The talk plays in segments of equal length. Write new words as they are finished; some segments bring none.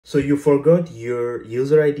So you forgot your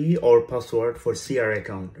user ID or password for CRA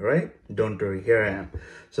account, right? Don't worry, here I am.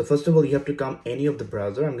 So first of all, you have to come any of the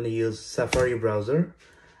browser. I'm going to use Safari browser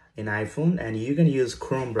in iPhone, and you can use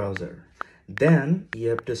Chrome browser. Then you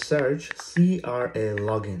have to search CRA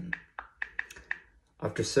login.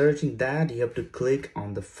 After searching that, you have to click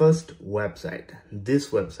on the first website, this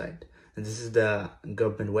website. And this is the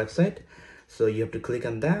government website. So you have to click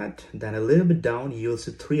on that. Then a little bit down, you'll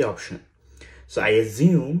see three options. So I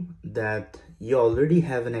assume that you already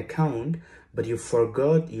have an account, but you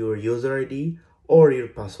forgot your user ID or your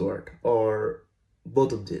password or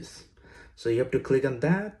both of these. So you have to click on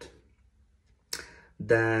that.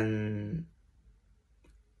 Then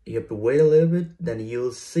you have to wait a little bit. Then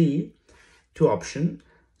you'll see two options.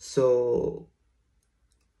 So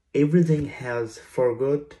everything has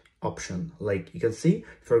forgot option. Like you can see,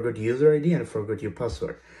 forgot user ID and forgot your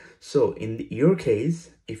password. So in your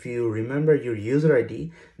case, if you remember your user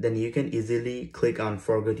ID, then you can easily click on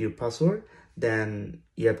forget your password. Then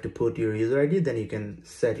you have to put your user ID, then you can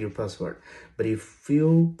set your password. But if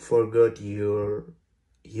you forgot your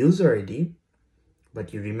user ID,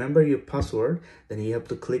 but you remember your password, then you have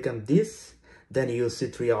to click on this. Then you'll see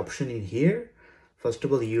three options in here. First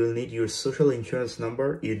of all, you will need your social insurance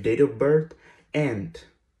number, your date of birth, and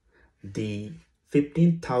the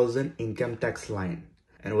 15,000 income tax line.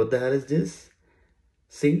 And what the hell is this?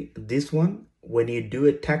 See, this one, when you do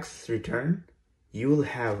a tax return, you will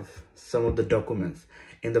have some of the documents.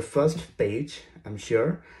 In the first page, I'm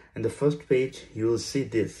sure, in the first page, you will see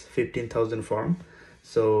this 15,000 form.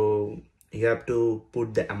 So you have to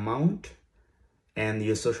put the amount and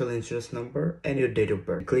your social insurance number and your date of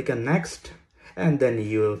birth. Click on next, and then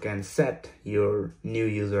you can set your new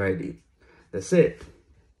user ID. That's it.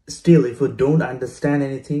 Still, if you don't understand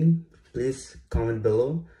anything, please comment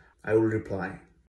below. I will reply.